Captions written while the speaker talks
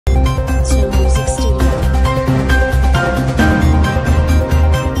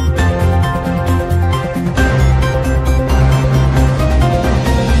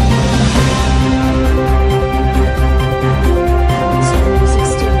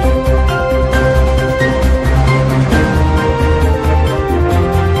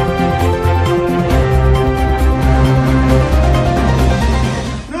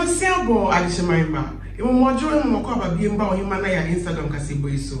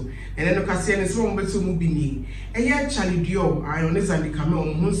so and then no kase ne so mo beto mu bi ni eye Charlie Dio ayo ne zandi kame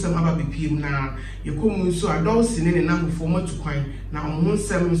o mo nsem aba bepiem na ye komu so Dulcie ne namfo mo to kwan na o mo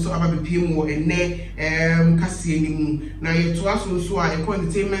nsem so aba bepiem wo ene kase ni mu na ye to aso so a e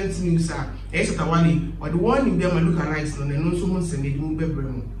entertainment news a e Shatawale or the one in be ma look alike no no so mo nsem e mu bebre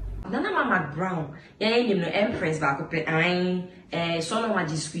mu Nana Mama Brown, ye no Empress ba ko pe an so no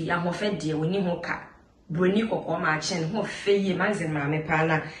magisui a ho fe de woni ho ka broni kokko ma chen ho fe ye manzen ma me pa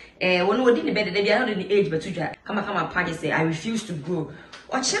na woni wodi ni bed de bia no ni age betudwa kama party say I refuse to grow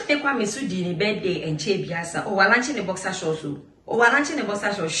o che me kwa me so di ni birthday enche biasa o walanche ne boxer shorts o walanche ne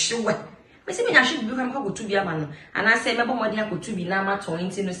boxer shorts showe me se me nya should bi kam ka gotu bia ma no ana say me bo modi akotu bi na ma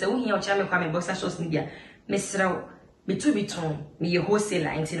 20 no say wo hia o che me kwa me boxer shorts ni bia me sraw me to be ton me a wholesaler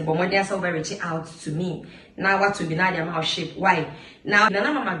until but more so very reach out to me now what to be now the amount shape why now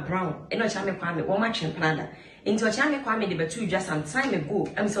Nana Mama Brown no chame kwame one match in Canada into a chame kwame the betu just some time ago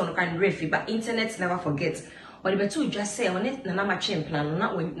I'm so no kind refi but internet never forget or the betu just say on it Nana match in plan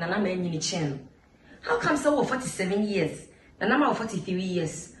not when Nana man ni channel how come so 47 years Nana ma 43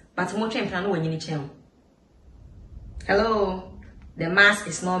 years but more train plan when you channel hello the mass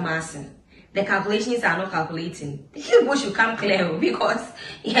is not massing. The calculations are not calculating. The people should come clear because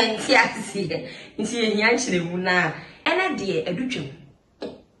and dear education.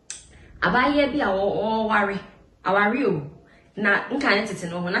 Abaye be our worry. Our real. Na nkanetete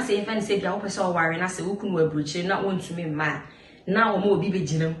no na say fan say bia wo pese o worry na say wo kunu abruchi na won tumi ma. Na wo mo obi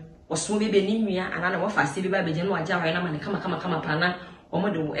begina. Oso be be ni nwia ana na wo fa se bi ba begina no agya worry na ma ne kama pa na wo mo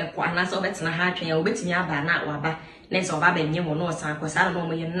de wo ekwa ana so betena ha atwen ya wo betimi aba na waba. Na so ba benye mo no san kwasa na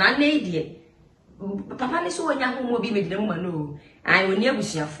mo ye na die. Papa ni so wonya ho mo bi medina mo no ai woni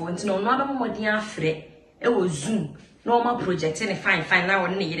abusuafo nti no aba mo modin afre e wo zoom normal project ni fine na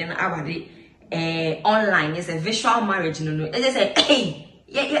won ne yire na awade online is a visual marriage no e say hey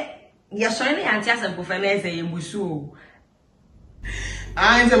ya sorry na anti asampo fa na say yembusu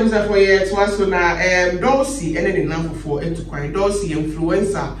nze musa for ye to aso na Dulcie ene de namfo etu kwan Dulcie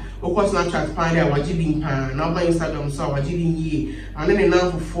influencer okọ Snapchat pan dia wagidi pan na ba Instagram so wagidi yi ane ne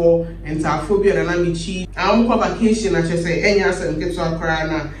namfo entaphobia na michi amko vacation na chese enya asem keto akra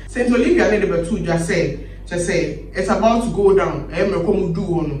na Saint Olivia ne de betu dwa say it's about to go down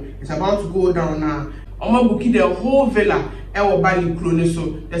it's about to go down na omabuki the whole villa e wo Bali krone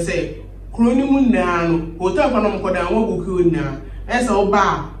so they say krone mu na no hotel kwa no mkoda omabuki na esa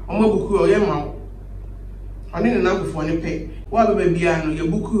oba omabuki o ye ma oni ne namfo ne pe wa bebe bia no ye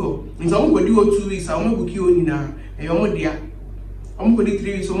buku o nti omkodi o 2 weeks omabuki o ni na e yo modia omkodi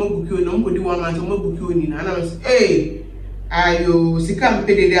 3 weeks omabuki o na omkodi 1 month omabuki o ni na na ayo sika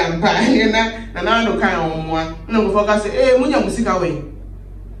mpede de ampa na no kan onwa na go focus munya musika we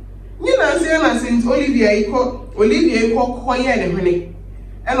na Saint Olivia iko koye ne hwene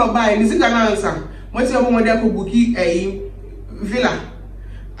e no ba ni sika na ansa mo ti omo de akobuki villa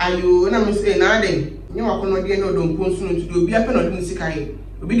ayo na me say na ade nyi wa kono de no do mponsu no tudo obi ape no de sika ye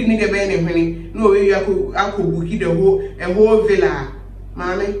obi di ni de be ne hwene na o we akobuki de whole villa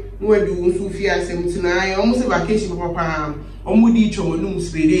mame no adu nsu fi asem tina ayo omo se vacation papa omo di chomo num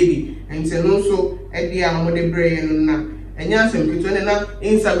spedede ente no so e dia omo de breye no na enya asem keto ne na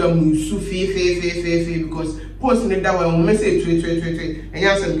Instagram nsu fi because post ne da wa omo message twe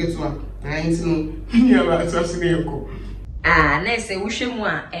enya asem keto a ente no nya ba aso ne yeko na se wo hwemu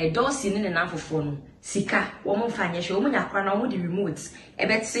a Dulcie ne namfofo no sika wo mo fanye hwe wo nya akra na wo di remote e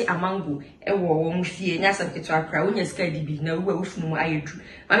betse amango e wo mo fie nya asem keto akra wo nya sika dibi na wo afunu mu ayedu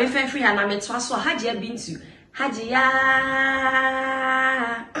ma me fan free ha na me to aso hajia bintu hajia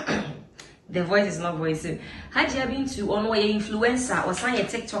the voice is not voicing hajia bintu ono ye influencer or san ye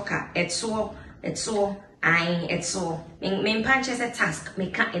TikToker etso me panche se task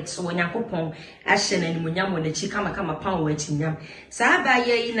me ka etso nyakopon ahye na nimunyam na chi kama pan wo achinyam sa ba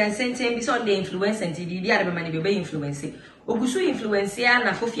ye na senten bi so the influencer nti di ade be be influence ogusu influence ya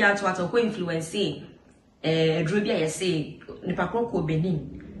na fofia to ko influence adro bia ye se nipa kroko benin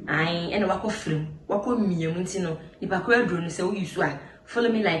ene wako film wako miemu nti no nipa kro adro no se wo yisu a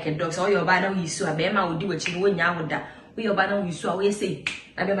follow me like a dog so your bad na yisu a be ma odi wachi wo nya ahoda we your bad na yisu a we say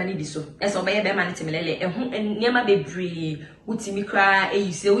na be ma ni diso eso be ye be ma ni temelele ehu niema bebre wutimi kra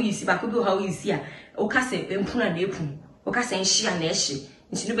eyise wo yisi ba ko bi ha wo yisi a o ka se empuna na epum o ka se nhia na ehye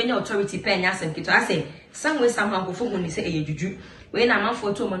nti no be nya authority pe nya asem kito ase sanwe somehow go fogu ni se eyejuju we na man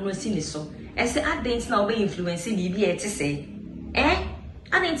photo ma no si ni so ese adent na obe influence ni bi e tese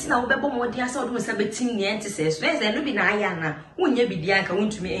adent na obe bomo dia se odo se betin ni tese so ese no bi na aya na wonya bi dia nka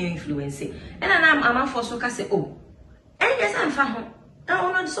wontumi influence na man for so ka se oh yes am fa ho na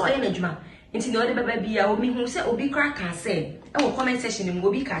ono so ye na djuma nti no de baba bia o mi hu se obi kra kan se e wo comment section mu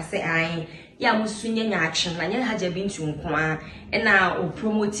obi ka se an ya musunye nya action na nya haja bi ntu nko a e na o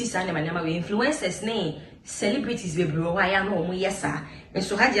promote sa ne manema we influencers ne celebrities be bro wa ya no mo yesa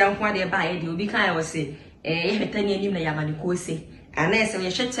enso haja nko a de ba ye de obi kan wo se ye hwetani anim na ya mane ko se ana ese ye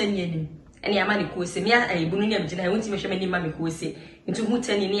hwetani anim ene ya mane ko se me ebunu ne amjina wonti me hwe mani ma me ko se nti hu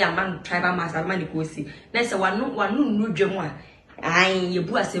tani ne ya man tribal master mane ko se na ese wanu nu dwam a ai ye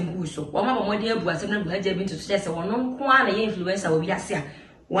bu asem bu so wo ma mo de abu asem na bu haja bi ntu so se wono nko a na ye influencer obi ase a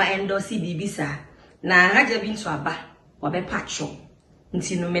wa endorse bibisa na haja bi ntu aba wa be pacho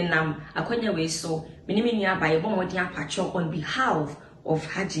nti no menam akonya we so menimi ni aba ye bo mo de apacho on behalf of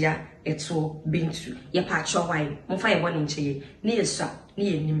Hajia eto bintu ye pacho wai mo fa ye bo ncheye ne yesa ne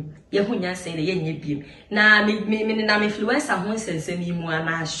yenim ye hunya sen ne ye nye biem na me na influencer ho nsensem yi mu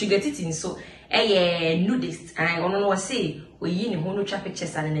ana sugar titi nso nudist ai ono no say oyi ne ho no twa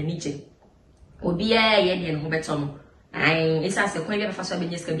pictures ana na nije obi ye de ne ho beto no ai esa se kwan be fa so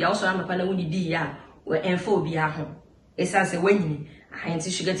benyeska bia wo so amapa na woni di ya we enfo obi a ho esa se wanyini ai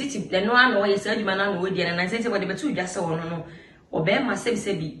nti sugar titi le no ana wo ye sa adwuma na no wodi na nse wo de betu dwa se wo no obema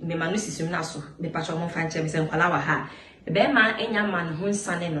sebi me manu sisum na so me pacho mo fa nche me se nkwala wa ha bema enya man ho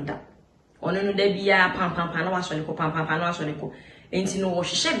nsane no da ono no da bia pam na wa so ne ko pam na wa so ne ko enti no wo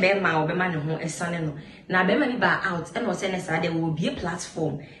hwehwe bema obema ne ho esane no na bema ni ba out e no se ne sa de wo bie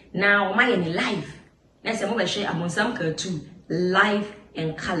platform na o ma ye ni live na se mo be hwe amonsam ka tu live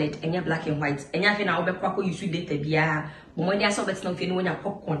and colored enya black and white enya fe na wo be kwako use data bia mo dia so betina fe ni wonya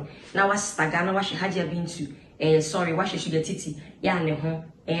popcorn na wa staga na wa hwe Hajia Bintu sorry wa hwe sugar titi ya ne ho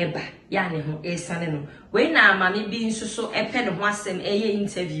eba ya ne ho esane no we na mama bi nso so epe ne ho asem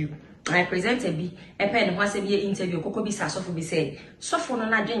interview I presented bi epe ne ho asem interview kokko bi sa sofo bi say sofo no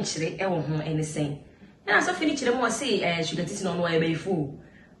na dwenkyere e wo ho ene sen na sofo ni kire mo say sugar titi no e be fu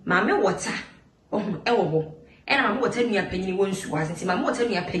mama water e wo ho e na mama water nua panyini wo nsu asenti mama water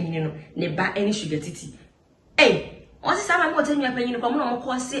nua panyini no ne ba ene sugar titi on se sama mama water nua panyini ko mo no mo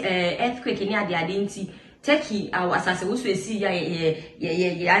ko se earthquake ni ade nti Turkey our asase wo so esi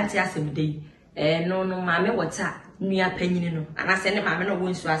ye anti asem dey no maame water nua panyini no anase ne maame no wo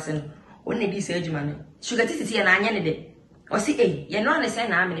nsu ase no wonni bi se adwuma no sugar titi ye na anya ne de o si ye no ne se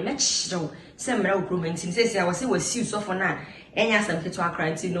na ame ne mechiro se mra wo promoting se sia wo se wasi sofo na enya asem keto akra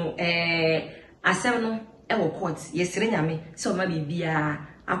nti no asem no e wo court ye sire nyame se o ma bibia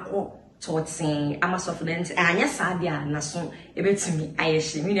akọ totin ama sofo dent anya sa dia na so ebetumi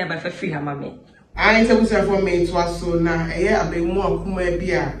ayehye mi ne ba fa free hamame I tell you for me to us so now. I be more kuma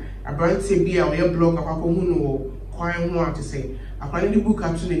bia. A brand say bia or your blog about who know quite want to say. I find the book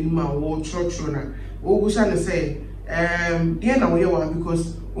up to the ma or church runner. Oh, we shall say, dear now we are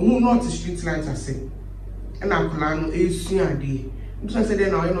because who not the street lights I say. And I plan a soon day. I said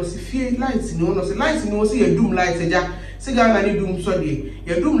then I know see fear lights, no no see lights, no see a doom lights, a jack, cigar and doom so day.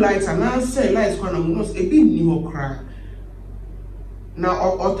 Your doom lights and I say lights corner must a bit new cry.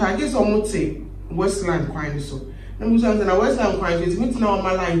 Now or targets or say. Westland kwine so na musanze na Westland kwine is meet na o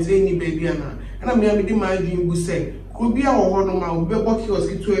ma lines any baby ana na me am di ma adwin bu se ko bia wo ho no ma wo be boki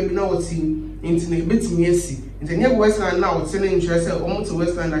hospital abi na woti enti na betimi asi enti nye Westland na wo se na interest se o mo to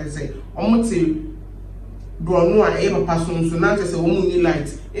Westland na say o mo te do no a e papa so na se o mo ni light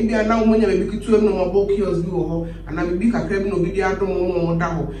e bia na wo mo nya baby kitu abi no ma boki hospital wo ho ana baby kakra bi no obi di adom mo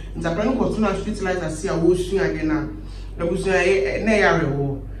da ho enti apra no ko to na street light asi a wo su ade na busu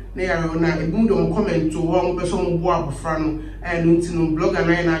na yare wo na ebu do comment to one person bo abofra no and no blogger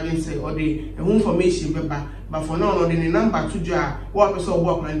na agent say or the information beba but for now no the number to ja one person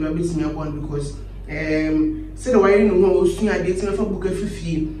bo akran be betimi abon because say the way no ho osun ade ti fa book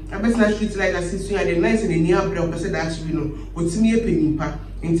afifie abesna street like that osun ade nice and ni abre person that actually no otimi epenimpa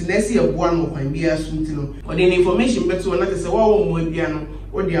ntinesi eboa no kwan bia sunti no or the information beto na say wo mo bia no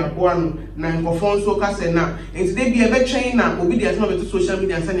odi aboa no na nkofo nso ka se na enti de bia be twen na obi dia no beto social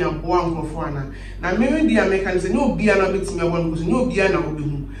media se na aboa nkofo ana na me dia meka se no bia na betimi abon because no bia na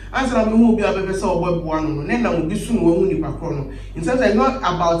obehu answer na me bia be se oboa no na obi su no wahu ni pakro no in terms like not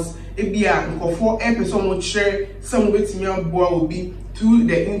about ebia nkofo person mo share some betimi aboa obi through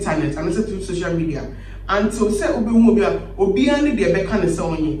the internet and also through social media until say obi and the beka ne se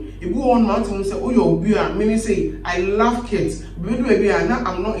onye ebu on mountain say oyo obi a me say I love kids baby now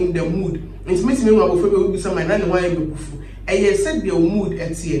I'm not in the mood it makes me want to be some na ne wan be kufu e said the mood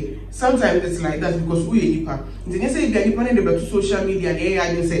etie sometimes it's like that because we nipa nti say if nipa ne be to social media na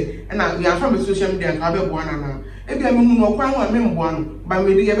I say na we are from social media ka be boana na e bia me hu no kwan wa me mboa no ba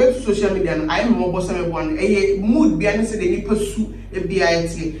me dey be to social media no I mo bo some boa no mood bia ne say the nipa su e bia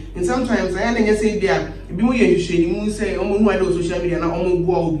etie and sometimes I na say bia ebi mo ye hwehwe ni mu say omo hu ade social media na omo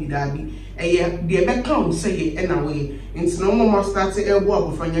bo obi dabi de be kan say e na we nti no mo start e bo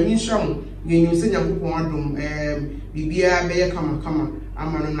abofra nyame nhwam nyenyu se Nyankopon adom bibia be ye kama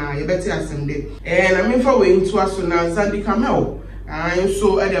amano na ye beti asem de na me fa we ntu aso na Zandi Camel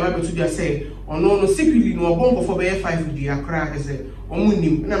so e de ba betu dia say ono no secretly no obon for be 5 di akra ese omo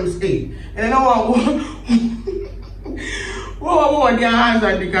nim na me say na wo dia hands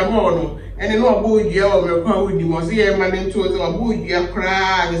Zandi Camel no and no abo dia o me kwa wudi mo say e man ntu o abo dia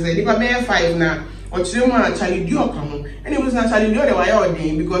akra ese di ba be 5 na o chire mu a Charlie Dio ka ho and it was na Charlie Dio de wa ya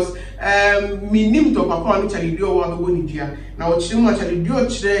odin because mi nim to papa on Charlie Dio wa go ni dia na o chire mu a Charlie Dio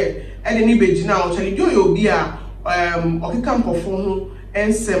chire e de ni begina o Charlie Dio yo bi a okeka mpofo ho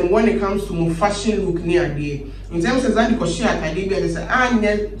ensem when it comes to fashion look near there in terms of Zandi ko share akade bi say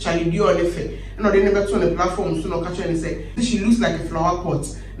anya Charlie Dio ne fe no dey never to on the platform so no catch and say she looks like a flower pot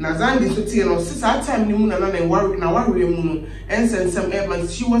na Zandi so tie no since that time ni mu na worry mu no ensem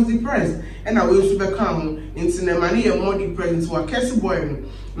Evans she was depressed and I will super calm into the money and more depressed to a curse boy no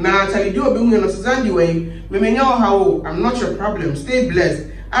na Charlie Dio be mu no Zandi way me menya how I'm not your problem stay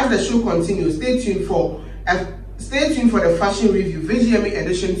blessed as the show continues stay tuned for the fashion review VGMA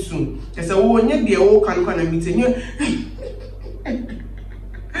edition soon. There's a one year the old can meeting you.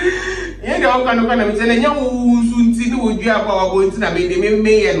 Yeah, the old can meeting and you soon see would be about going to the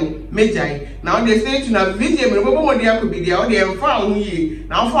May now they say to the VGMA, remember what they could be the audience found ye.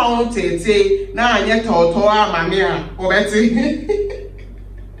 Now found say, now I get to Mamma or Betty.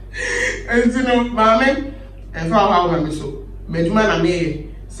 And you know, Mamma, and for how I'm so. Medjuma may.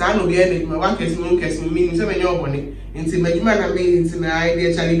 Sano be any my one case meaning so many obone into Medjuma na me into na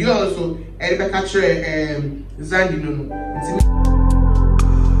idea Charlie Dio also e be catch Zandi no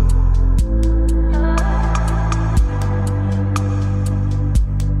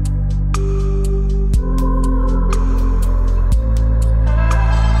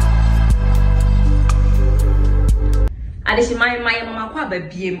Adeshi my mama kwa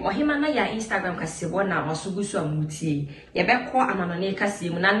babiem ohima na ya Instagram kase wo na masogusu amutie ye be ko amanone kase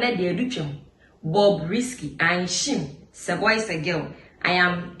mu na na de adutwem Bob Risky and Shim se boy is a girl I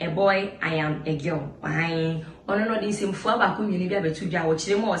am a boy I am a girl why ono no din semfu abako nyini bia betu dwa wo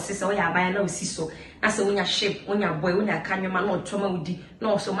kire mo osese wo ya aban na osiso na se wonya shape wonya boy wonya kanwema na otoma udi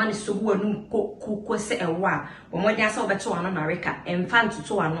na oso mane sogu anu ko se ewa wo modya se obeto ano na reka emfa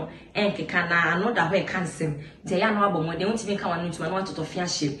ntuto ano enkeka na ano da ho e kansem de ya no abo modya untimi ka wanu ntuma na watoto fia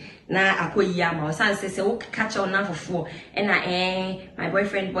shape na akoyi ama o san se wo catch on na fofo e na my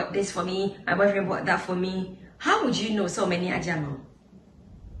boyfriend bought this for me my boyfriend bought that for me how would you know so many ajama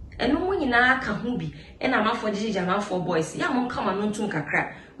and no money na ka hu bi e na ma for jija ma for boys ya mo kama no ntun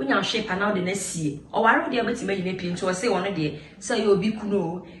kakra wonya shape na de na sie o ware de abetima yi na pie nto say wono de say obi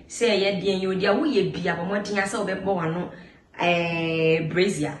kuno say ye de ye wo ye bia bo modin asa obebo wano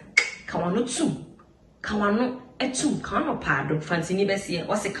brazier ka wano tum ka wano etum ka no pado fantini be sie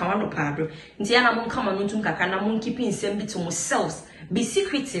o se ka wano pado nti ya na mo kama no ntun kakra na mo keep insem bi to yourselves be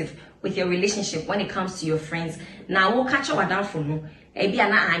secretive with your relationship when it comes to your friends now wo catch your down for no ebia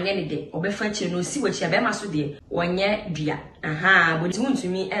na anye ne de obefa chire no si wachi abema so de wonye dua but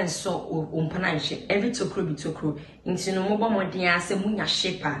untumi enso ompana nhye every tokro bi tokro nti no mo bomodin ase munya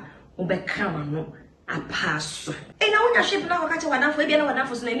shepa obeka no apaso na wonya shepa na wakacha wadanfo ebia na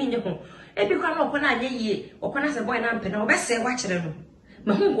wadanfo so na ni nye ho ebi kwa na okona anye yie okona se boy na mpe na obese wa chire no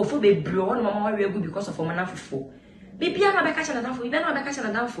mahu nkofo bebre ho no mama wa regu because of omanafofo bibia na beka cha na danfo bibia na beka cha na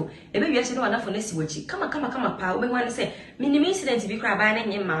danfo ebe wi ase na danfo na si wachi kama pa obe wan se minimum incident bi kra ba na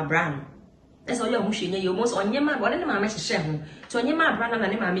nye ma bra no ese oya mu hwenye ye almost onye ma bo ne ma me hye ho to onye ma bra na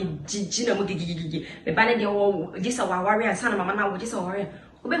ne ma me gigi na mu gigigigi be ba ne de wo gisa wa ware ansa na mama na wo gisa ware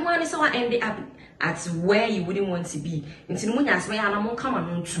obe wan se wa end up at where you wouldn't want to be nti no munya asema ya na mo kama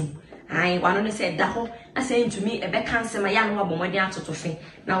no ntu ai wano ne se da ho na se ntumi ebe kansema ya no abomode atotofe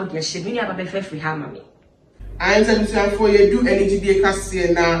na wo de hye mi ni aba be free ha ma me I am for you do energy day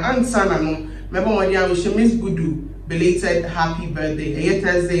kasi na answer na no mebo mo dia wish Miss Budu belated happy birthday a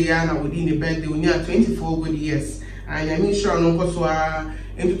Thursday ya na wodi ne birthday oni 24 good years and I mean sure no ko so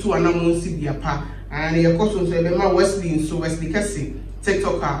into to anamo si bia pa and ye ko so ebe ma Wesley kasi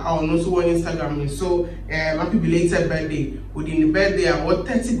TikToker or no so on Instagram so happy belated birthday wodi ne birthday what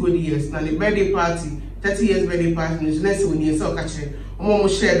 30 good years na the birthday party 30 years birthday party no next one year so catch Omo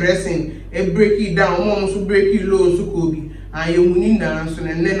share dressing e break it down omo so break it low so kobi and you muni na so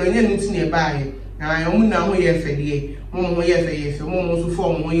na no nya nti na bae and omo na ho ye fede omo ho ye fe omo so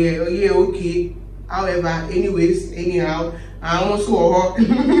form ho ye okay however anyways anyhow omo so ho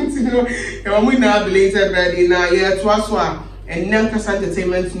omo na belated birthday na ye to aso a and Nankasa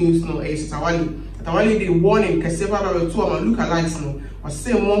entertainment news no e sitawali Atawale dey warning kese ba ba to am look alikes no. O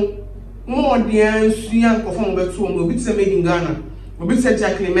say mo de ansuya nkofo mo beto mo obi tse made in Ghana. Obi tse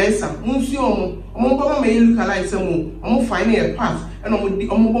Jacqueline Mensa. Munsu omo ba ma look alikes mo. Omo find a path and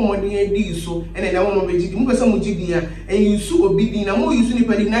omo bo mo de di so and then omo be gidi. Mo pese mo gidi ya and you su obi di na mo use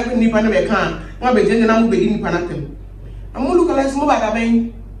nipa di na nipa na be kan. Mo be jenje na mo be di nipa na tem. Amo look alikes mo ba da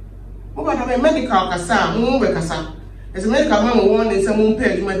ben. Mo ba da ben medical kasa mo be kasa. As a medical man won and some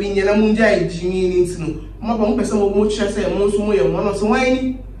pay you might be in a munja Jimmy Nintino. Mama person will much as a most more one of some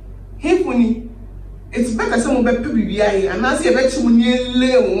way. Hipony. It's better some better PBI and I see a better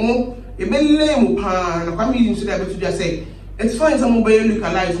lay a belly lame pan. A family should have to just say, it's fine some obey look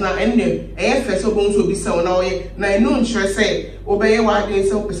alive now and then. A first of bones will be so now. Now, no sure say, obey what they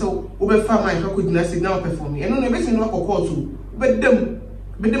so over farm my could not sit down perform me. And on the best not for call to, but them.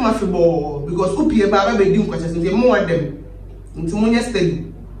 But them have ball because Upi Baba be doing questions and more of them. Into one yesterday.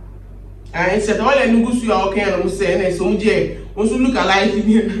 I said, all I know you are okay, and I'm saying, and so Jay, once you look alike in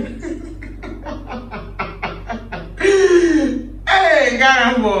here. Hey,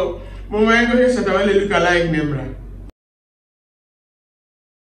 Garamo, Moment, you said, I look alike, Nemra.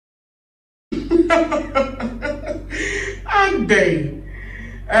 And they.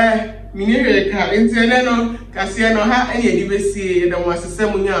 Minere ka ntene no kase no ha ene di besie da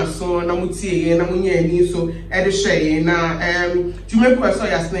wasesem nya so na mutie na munya ani so e de hwe na tumeku so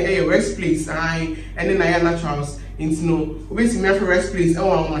yasne e rest place ai ene na ya naturals intino obetimi afa rest place e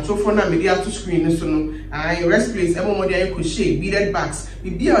wa machofo na media to screen so no ai rest place e mo de ay crochet beaded bags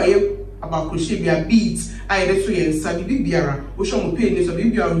bibia ye about crochet bia beads ai de so yen sabi bibiara wo show mo page so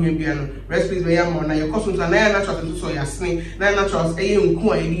bibiara hu bia no rest place be ya mo na ye cosmos na ya naturals so yasne na naturals e ye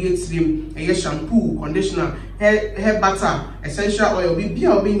nku a ye tirim e shampoo conditioner hair butter essential oil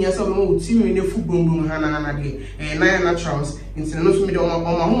bibia obi nya so mo timi ne fu bumbum hana de na ya naturals intino no so me de o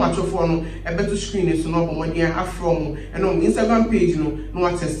ma ho machofo no e beto screen so no mo dia afro and on Instagram page no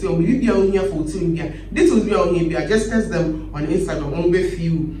what test o bibia hu nya for timi bia details bia hu bia just test them on Instagram on be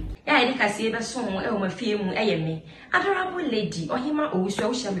few. I think I see the song, my film, me. Adorable lady, or him, or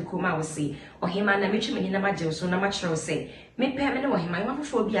so shall be come out say, or him and a mitchum in a major, so no much say. May pay or him, I want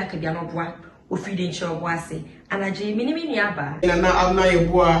for be a cabiano bois, or feeding show boise, and a J mini abba. And now I'm not a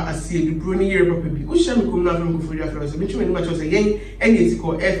bois, I see the Bruni Europe, who shall be come out for your first, which much as a young, and it's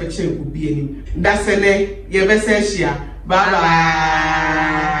called effort would be in him. That's a name, your best. Bye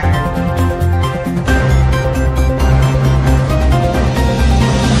bye.